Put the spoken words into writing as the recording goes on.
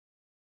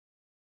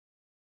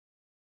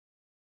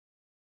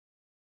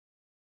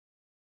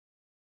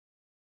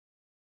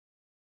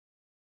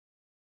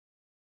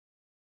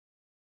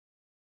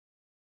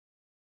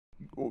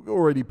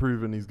already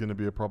proven he's going to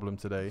be a problem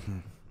today.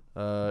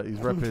 He's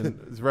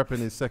repping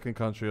his second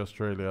country,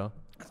 Australia.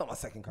 It's not my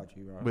second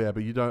country, bro. Yeah,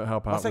 but you don't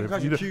help out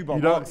with Cuba.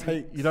 you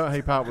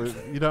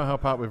don't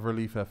help out with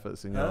relief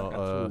efforts in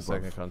your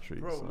second country.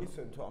 Bro, so.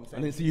 listen to what I'm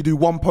saying. And so you do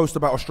one post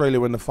about Australia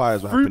when the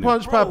fires were Fruit happening.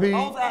 punch, pappy.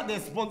 I was out there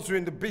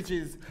sponsoring the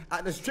bitches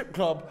at the strip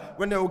club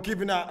when they were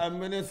giving out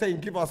when they were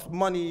saying give us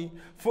money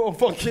for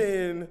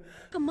fucking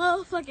A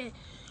motherfucking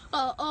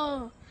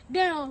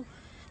damn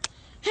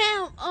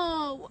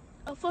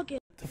fucking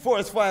the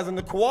forest fires and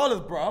the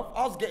koalas, bruv.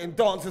 I was getting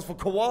dances for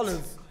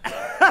koalas.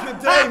 Good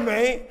day,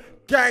 mate.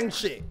 Gang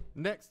shit.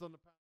 Next on the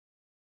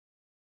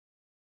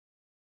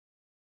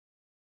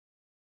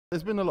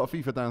there's been a lot of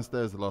FIFA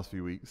downstairs the last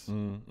few weeks.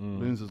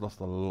 Loonz has lost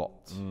a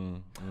lot.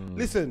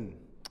 Listen,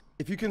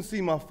 if you can see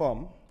my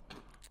thumb.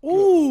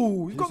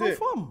 Ooh, you got see no it?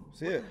 thumb.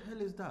 See it? What the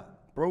hell is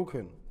that?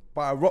 Broken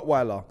by a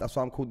Rottweiler. That's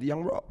why I'm called the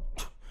Young Rot.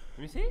 Let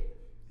me see.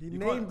 He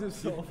named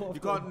himself. You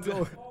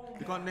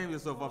can't name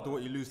yourself after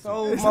what you lose to.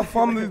 Oh, my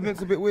thumb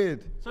movement's a bit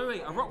weird. So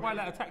wait, a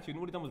Rottweiler attacked you and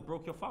all he done was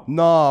broke your thumb?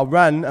 Nah,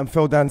 ran and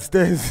fell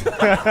downstairs. It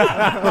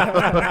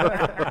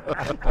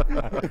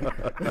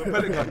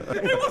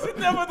wasn't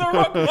never the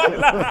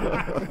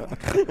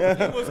Rottweiler.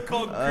 It was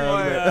called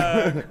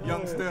Youngsters.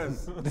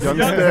 Youngsters.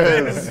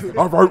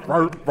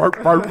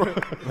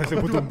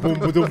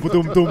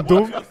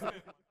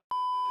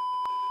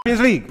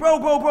 Champions League.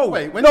 Bro.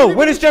 Wait, when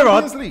when is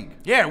Gerrard? Champions League?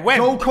 Yeah, when?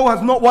 Joe Cole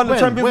has not won the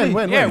Champions League.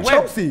 When? Yeah, when?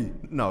 Chelsea.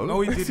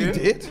 No, he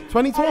did.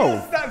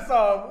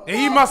 2012.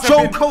 He must Joe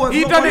have been. Cole has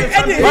He not done won it. the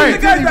Champions Right.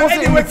 League. He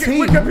wasn't in the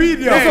team.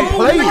 Wikipedia. Yeah. Doesn't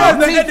play.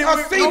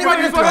 I've seen him in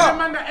Nobody's the one of them cup.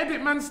 man that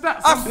edit man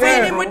stats. I've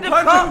seen him with the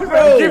cup, bro.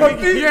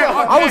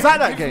 I was at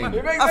that game.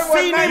 I've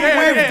seen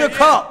him with the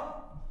cup.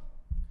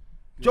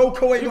 Joe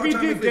Cole ain't If got he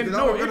Champions did, League.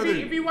 then no.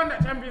 If he won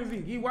that Champions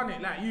League, he won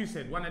it like you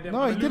said. One of them.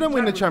 No, he didn't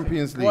win the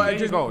Champions League. Well, there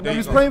you go. He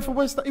was playing for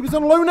West Ham. He was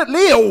on loan at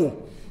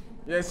Lille.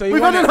 Yeah, so he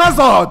With won Eden it.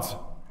 Hazard.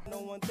 Know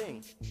one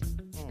thing.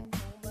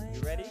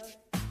 You ready?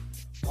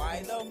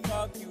 Why the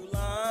fuck you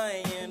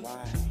lying?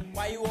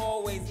 Why you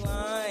always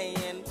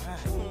lying?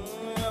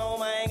 Oh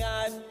my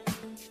God.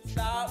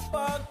 Stop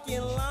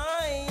fucking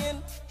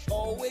lying.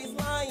 Always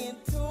lying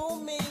to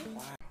me.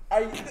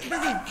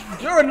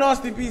 You're a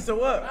nasty piece of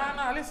work.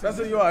 Nah, listen. That's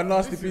what you are, a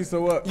nasty piece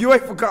of work. You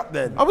ain't for cup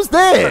then. I was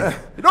there.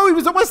 No, he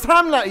was at West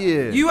Ham that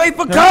year. You ain't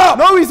for cup.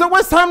 No, he's at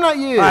West Ham that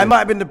year. It might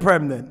have been the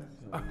Prem then.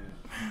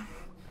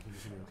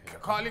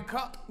 Carling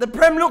Cup. The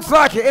Prem looks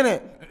like it,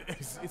 innit?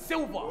 It's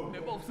silver.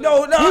 They're both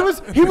silver. No.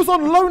 He was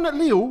on loan at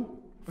Lille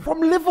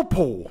from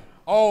Liverpool.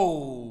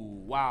 Oh,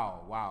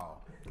 wow.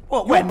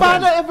 What? You're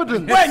bad at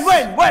evidence.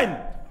 When?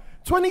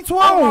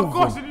 2012. Oh my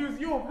gosh, and he was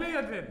your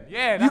player then.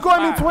 Yeah, that's You got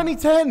him in bad.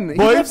 2010. He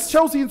Boys. left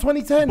Chelsea in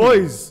 2010.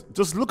 Boys,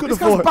 just look at This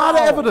the guy's forehead. bad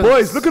at evidence.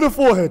 Boys, look at the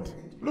forehead.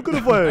 Look at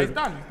the forehead. He's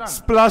done.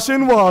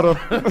 Splashing water.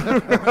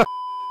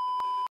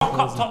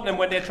 Cup Tottenham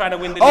when they're trying to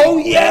win the Oh,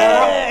 league.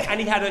 yeah. And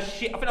he had a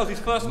shit. I think that was his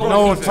first goal.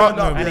 No, of the season.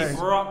 Tottenham, And yeah. he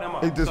brought them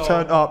up. He just So,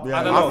 turned up, yeah.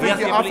 I don't know. I He has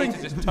the think ability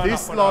to just turn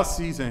this up on last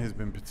season has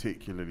been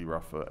particularly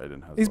rough for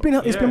Eden Hazard. It's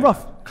been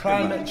rough.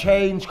 Climate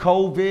change,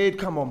 COVID.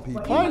 Come on,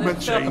 people. Climate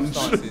change.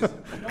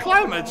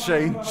 Climate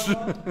change.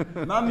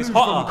 Man moved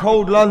hotter. from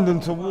cold London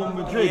to warm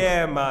Madrid.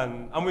 Yeah,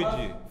 man. I'm with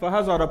you. For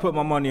Hazard, I put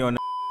my money on.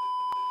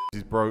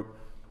 He's broke.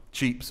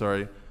 Cheap,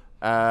 sorry.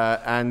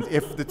 And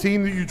if the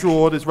team that you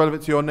draw is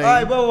relevant to your name...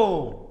 Hey,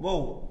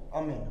 whoa.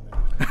 I'm in.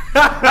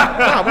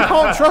 Nah, we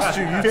can't trust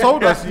you. You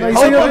told us. You you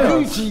told said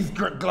us. Gucci's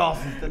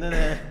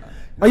glasses.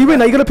 Are you in?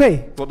 Are you gonna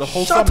pay? What, the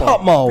whole Shut summer?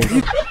 up, Miles.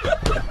 You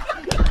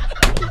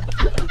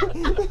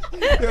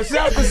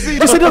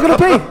said you're gonna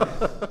pay.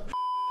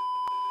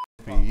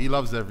 He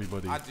loves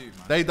everybody. I do, man.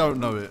 They don't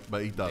know it,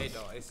 but he does.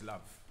 It's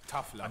love.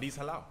 Tough love. Are these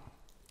halal?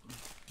 Do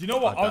you know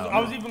what? I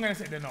was even going to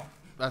say they're not.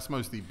 That's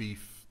mostly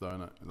beef, though,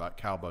 isn't it? Like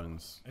cow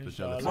bones. The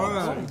gelatin.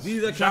 Inshallah.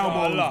 These are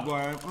Inshallah. cowboys,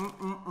 boy.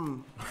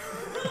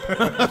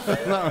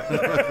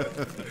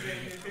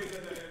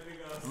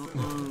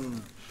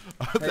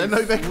 They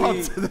know they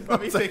can't.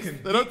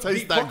 They don't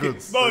taste that good.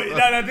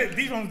 No,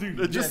 these ones do.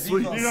 They're just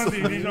sweet. These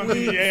ones do.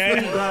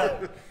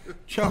 Yeah.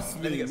 Trust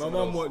me, my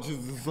mum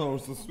watches the song.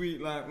 It's so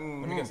sweet, like.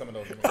 Let me get some of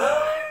those.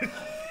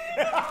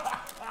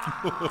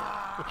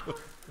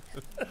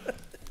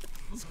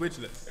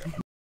 Squidgless.